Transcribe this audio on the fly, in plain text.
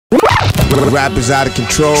Rap is out of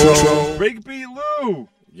control. Breakbeat Lou.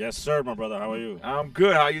 Yes, sir, my brother. How are you? I'm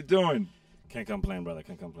good. How you doing? Can't complain, brother.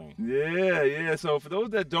 Can't complain. Yeah. So for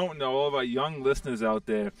those that don't know, all of our young listeners out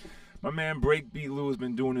there, my man Breakbeat Lou has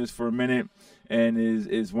been doing this for a minute and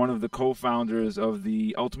is one of the co-founders of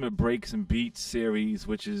the Ultimate Breaks and Beats series,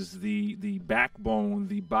 which is the backbone,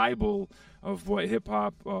 the Bible of what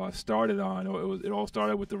hip-hop started on. It all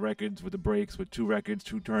started with the records, with the breaks, with 2 records,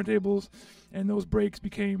 2 turntables, and those breaks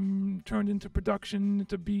became turned into production,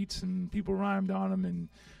 into beats, and people rhymed on them, and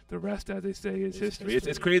the rest, as they say, is history.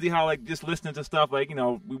 It's crazy how, like, just listening to stuff, like, you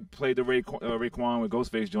know, we played the Raekwon with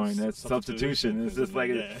Ghostface joint. That's substitution. It's just like,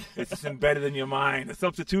 it's just embedded in your mind. The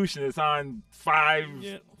substitution is on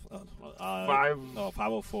 504.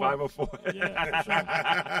 504. Yeah, sure.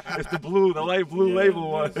 It's the light blue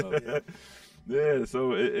label one. Yeah. Yeah,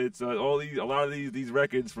 so it's a lot of these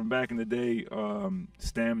records from back in the day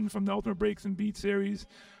stemmed from the Ultimate Breaks and Beats series.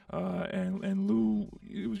 And Lou,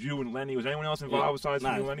 it was you and Lenny. Was anyone else involved besides you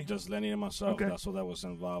and Lenny? Just Lenny and myself. Okay. That's all that was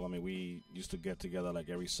involved. I mean, we used to get together like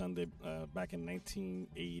every Sunday back in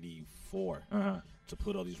 1984 to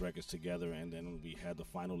put all these records together, and then we had the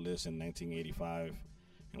final list in 1985.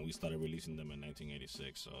 And we started releasing them in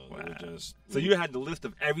 1986. So wow. It was just. So you had the list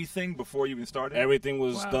of everything before you even started? Everything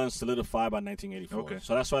was done, solidified by 1984. Okay.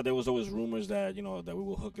 So that's why there was always rumors that, you know, that we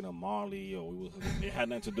were hooking up Marley or we were hooking, it had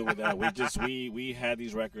nothing to do with that. We had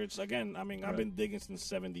these records. Again, I mean, I've been digging since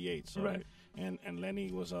 78. So, right. And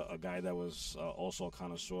Lenny was a guy that was also a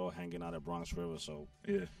connoisseur hanging out at Bronx River. So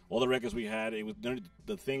yeah. All the records we had, it was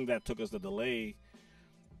the thing that took us the delay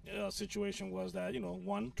situation was that, you know,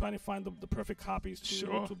 one, trying to find the perfect copies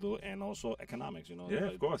to do it, and also economics, you know. Yeah,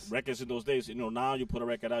 of course. Records in those days, you know, now you put a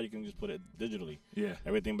record out, you can just put it digitally. Yeah.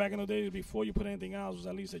 Everything back in the days before you put anything out was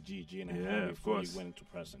at least a G and a half before you went into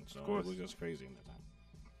pressing. So it was just crazy in that time.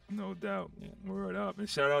 No doubt. Yeah. Word up. And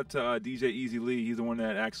shout out to DJ Easy Lee. He's the one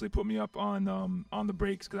that actually put me up on the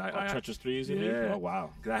breaks. Treacherous 3 Easy Lee? Yeah. Oh, wow.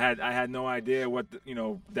 Because I had no idea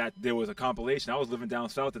that there was a compilation. I was living down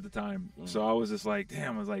south at the time. So I was just like,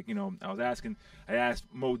 damn. I was like, you know, I asked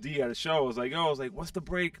Mo D at a show. I was like, what's the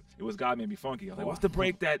break? It was God Made Me Funky. I was like, what's the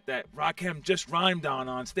break that Rakim just rhymed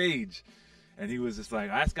on stage? And he was just like,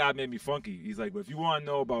 that's God Made Me Funky. He's like, but if you want to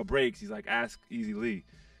know about breaks, he's like, ask Easy Lee.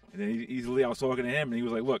 And then I was talking to him, and he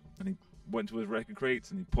was like, look, and he went to his record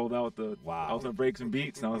crates, and he pulled out the Ultimate Breaks and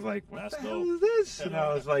Beats, and I was like, what the hell is this? And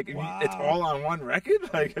I was like, it's all on one record?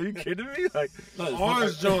 Like, are you kidding me? Like,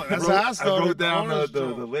 Orange joint. That's how I started. I wrote down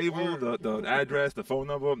the label, the address, the phone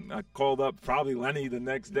number. I called up probably Lenny the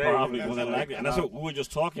next day. Probably. And that's what we were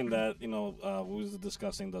just talking that, you know, we was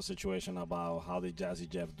discussing the situation about how did Jazzy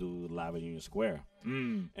Jeff do live at Union Square.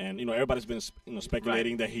 And, you know, everybody's been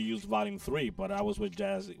speculating that he used Volume 3, but I was with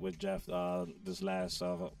Jeff this last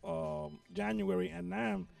January and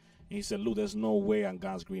NAMM, and he said, Lou, there's no way on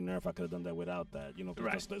God's green earth I could have done that without that. You know,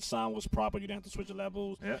 because the sound was proper, you didn't have to switch the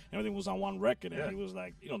levels, everything was on one record, and he was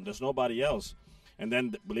like, you know, there's nobody else. And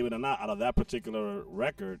then, believe it or not, out of that particular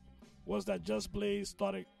record was that Just Blaze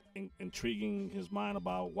started intriguing his mind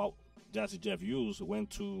about what Jazzy Jeff used,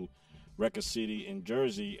 went to Record City in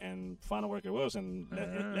Jersey and found out where it was and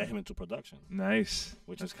let him into production. Nice.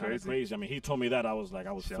 Which is kind of crazy. I mean, he told me that. I was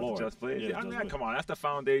floored. Just Blaze. Yeah, I mean, come on. That's the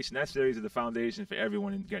foundation. That series is the foundation for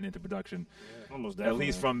everyone getting into production. Yeah. Almost definitely.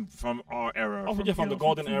 At least from our era. From the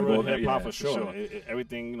golden era of hip-hop, for sure.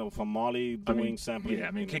 Everything, you know, from Marley doing sampling. Yeah,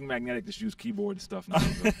 I mean, King Magnetic just used keyboard and stuff now.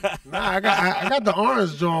 Nah, I got the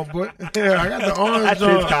orange joint, but I got the orange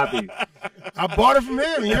joint. That's his copy. I bought it from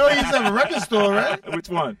him. You know, he used to have a record store, right? Which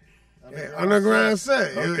one? Yeah, Underground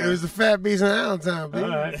Set. It was the Fat Beats in Allentown, baby. All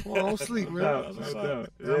right. Well, don't sleep, man. Yeah.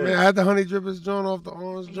 I mean, I had the Honey Drippers joint off the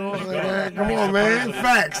orange joint. Like, man, come on, man.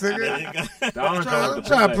 Facts, nigga. Don't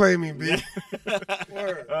try to play me, B.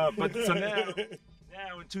 But so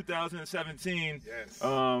now in 2017,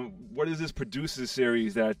 what is this producer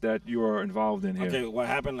series that you are involved in here? Okay, what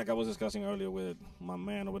happened, like I was discussing earlier with my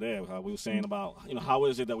man over there, how we were saying about, you know, how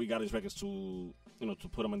is it that we got these records to, you know, to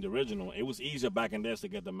put them in the original. It was easier back in there to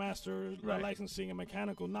get the master licensing and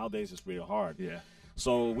mechanical. Nowadays, it's really hard. Yeah.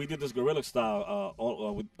 So we did this guerrilla style.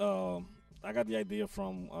 I got the idea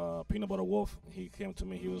from Peanut Butter Wolf. He came to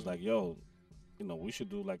me. He was like, yo, you know, we should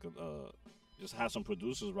do like just have some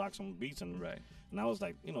producers rock some beats. And I was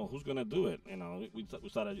like, you know, who's going to do it? You know, we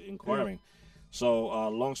started inquiring. Yeah. So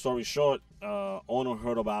long story short, Ono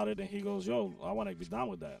heard about it, and he goes, yo, I want to be down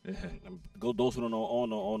with that. Yeah. And those who don't know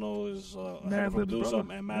Ono is a producer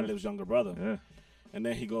and Madlib's younger brother. Yeah. And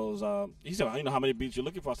then he goes, he said, you know how many beats you're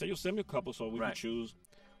looking for? I said, yo, send me a couple so we can choose.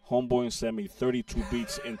 Homeboy sent me 32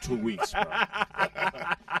 beats in 2 weeks, bro.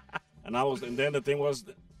 And then the thing was,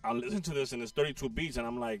 I listened to this, and it's 32 beats, and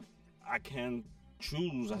I'm like, I can't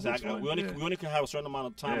choose. One, we only can have a certain amount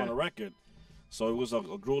of time on a record. So it was a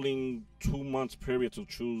grueling 2 months period to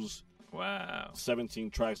choose 17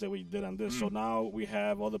 tracks that we did on this. So now we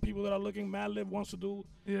have other people that are looking. Madlib wants to do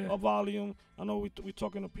a volume. I know we're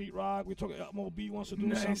talking to Pete Rock. We're talking Mo B wants to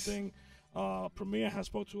do something. Premier has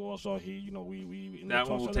spoke to also. He, we that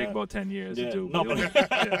one will take about 10 years to do. No,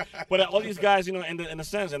 but all these guys, in a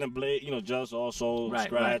sense, and then Blade, Just also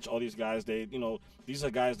Scratch, all these guys. They, these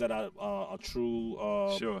are guys that are true,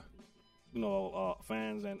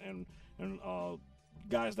 fans and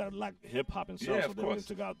guys that like hip hop and stuff. So they're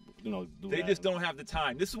into God, do they just don't have the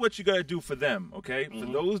time. This is what you got to do for them, okay? For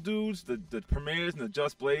those dudes, the Premiers and the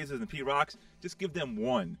Just Blazers and the Pete Rocks, just give them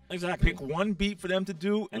one. Exactly. Pick one beat for them to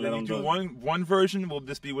do, and then you do one version. Will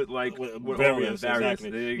just be with various.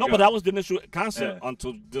 Exactly. No, but that was the initial concept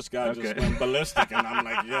until this guy just went ballistic, and I'm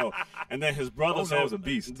like, yo. And then his brother said, was a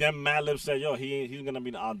beast. Then Madlib said, yo, he's gonna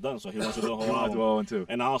be outdone, so he wants to do a whole album. Too.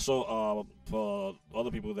 And also for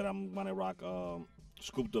other people that I'm gonna rock.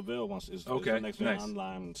 Scoop DeVille is the next one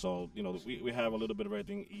online. So, we have a little bit of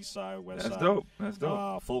everything, East Side, West Side. That's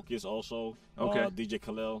dope. Focus also. DJ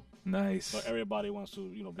Khalil. Nice. So everybody wants to,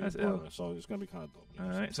 be a part of it. So it's going to be kind of dope.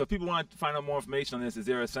 All right. So if people want to find out more information on this, is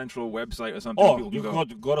there a central website or something? Oh, you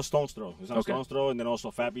can go to Stone's Throw. It's on Stone's Throw, and then also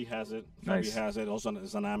Fabby has it. Nice. Fabby has it. Also,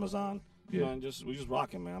 it's on Amazon. And we're just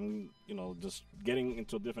rocking, man. Just getting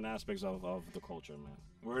into different aspects of the culture, man.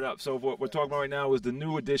 Word up. So what we're talking about right now is the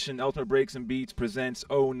new edition, Ultimate Breaks and Beats presents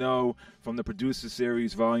Oh No from the Producer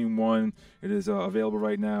Series Volume 1. It is available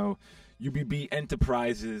right now. UBB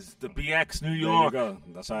Enterprises, the BX, New York. There you go.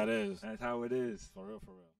 That's how it is. That's how it is. For real,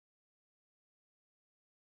 for real.